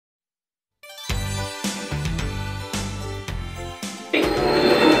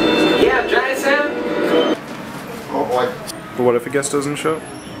Yeah, Giant Sam? Oh boy. But what if a guest doesn't show?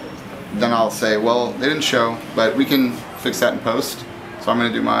 Then I'll say, well, they didn't show, but we can fix that in post. So I'm going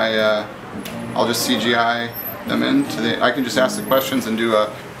to do my, I'll just CGI them into the, I can just ask the questions and do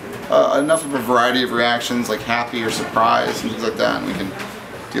enough of a variety of reactions, like happy or surprised and things like that, and we can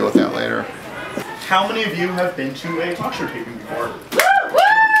deal with that later. How many of you have been to a talk show taping before?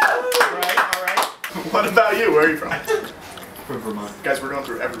 Alright. What about you? Where are you from? From Vermont. Guys, we're going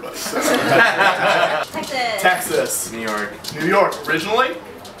through everybody. So. Texas. New York. New York. Originally?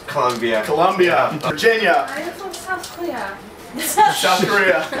 Columbia. Virginia. I'm from South Korea. South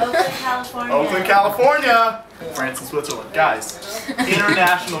Korea. Oakland, California. Oakland, California. France and Switzerland. Guys,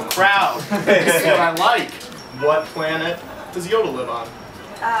 international crowd. This is what I like. What planet does Yoda live on?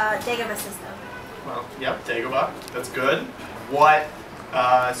 Dagobah system. Well, yep, Dagobah. That's good. What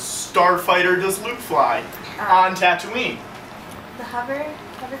starfighter does Luke fly on Tatooine? The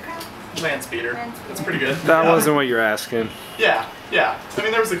hovercraft? Landspeeder. That's pretty good. That wasn't what you're asking. Yeah. I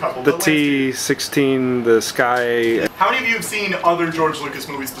mean, there was a couple. The T-16, the Sky. How many of you have seen other George Lucas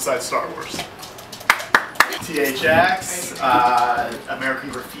movies besides Star Wars? THX,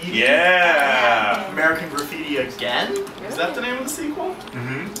 American Graffiti. Yeah. American Graffiti Again? Is that the name of the sequel?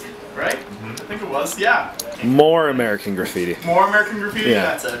 Mm-hmm. Right? I think it was, yeah. More American Graffiti. More American Graffiti?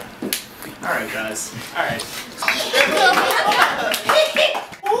 Yeah. That's it. Alright, guys. Alright.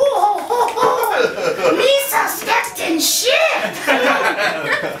 Me so sketched and shit!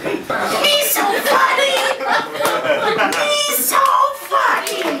 Me so funny! Me so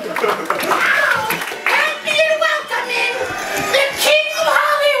funny! Now, happy and welcoming the King of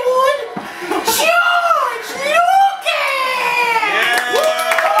Hollywood, George Lucas!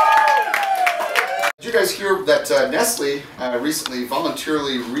 Did you guys hear that Nestle recently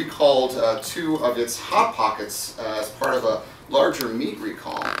voluntarily recalled 2 of its Hot Pockets as part of a larger meat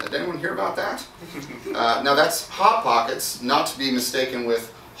recall? Did anyone hear about that? Now that's Hot Pockets, not to be mistaken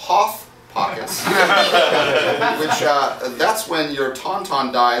with Hoff Pockets, which that's when your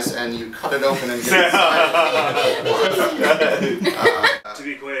tauntaun dies and you cut it open and get inside. To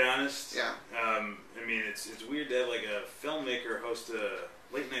be quite honest, Yeah. I mean it's weird to have like a filmmaker host a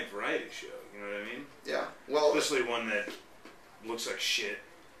late night variety show. You know what I mean? Yeah. Well, especially one that looks like shit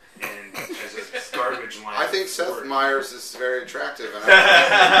and has a garbage line. I think Seth Meyers is very attractive. And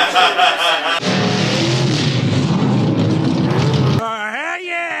hell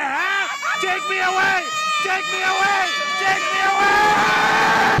yeah! Huh? Take me away! Take me away! Take me away!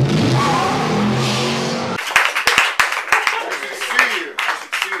 I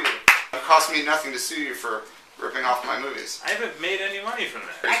should sue you. It cost me nothing to sue you for ripping off my movies. I haven't made any money from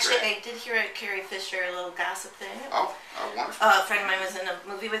that. Actually, I did hear a Carrie Fisher little gossip thing. Oh, wonderful. A friend of mine was in a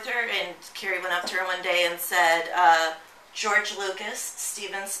movie with her, and Carrie went up to her one day and said, George Lucas,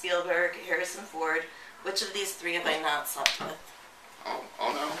 Steven Spielberg, Harrison Ford, which of these 3 have I not slept with? Oh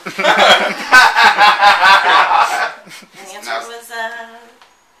no. And the answer was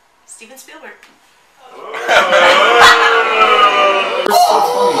Steven Spielberg.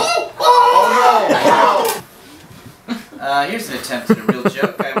 Here's an attempt at a real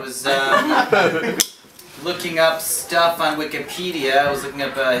joke. I was looking up stuff on Wikipedia. I was looking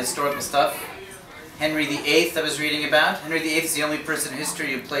up historical stuff. Henry VIII I was reading about. Henry VIII is the only person in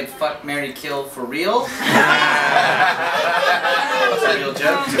history who played Fuck, Marry, Kill for real. It's a real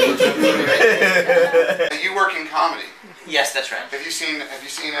joke. It's a real joke. You work in comedy. Yes, that's right. Have you seen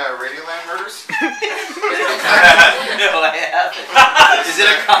Radioland Murders? No, I haven't. Is it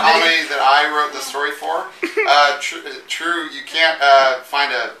a comedy? That I wrote the story for? True, you can't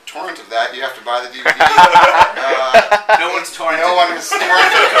find a torrent of that. You have to buy the DVD. No one's torrented. No one has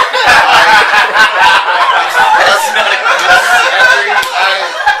torrented it.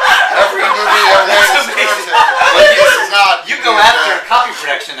 Every movie I made is torrented. This is not. You go after copy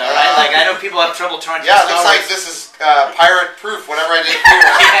protection, though, right? Like, I know people have trouble torrenting. Yeah, it looks like this is pirate proof. Whatever I did here.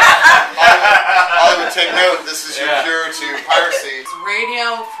 Hollywood, take note. This is your cure to piracy.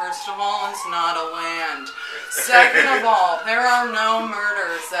 Radio, first of all, is not a land. Second of all, there are no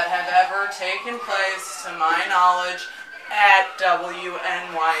murders that have ever taken place, to my knowledge, at WNYC.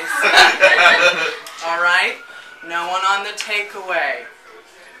 Alright? No one on the takeaway.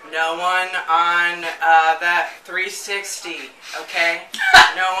 No one on that 360, okay?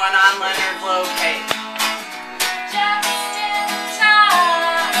 No one on Leonard Lopate. Just in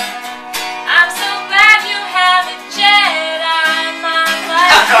time. I'm so glad you have a Jedi, my life.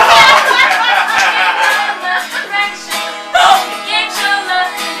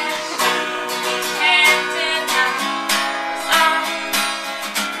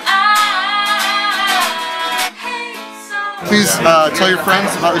 please tell your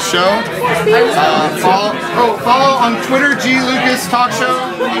friends about the show. Follow on Twitter, G Lucas Talk Show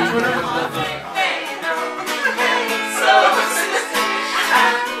on Twitter.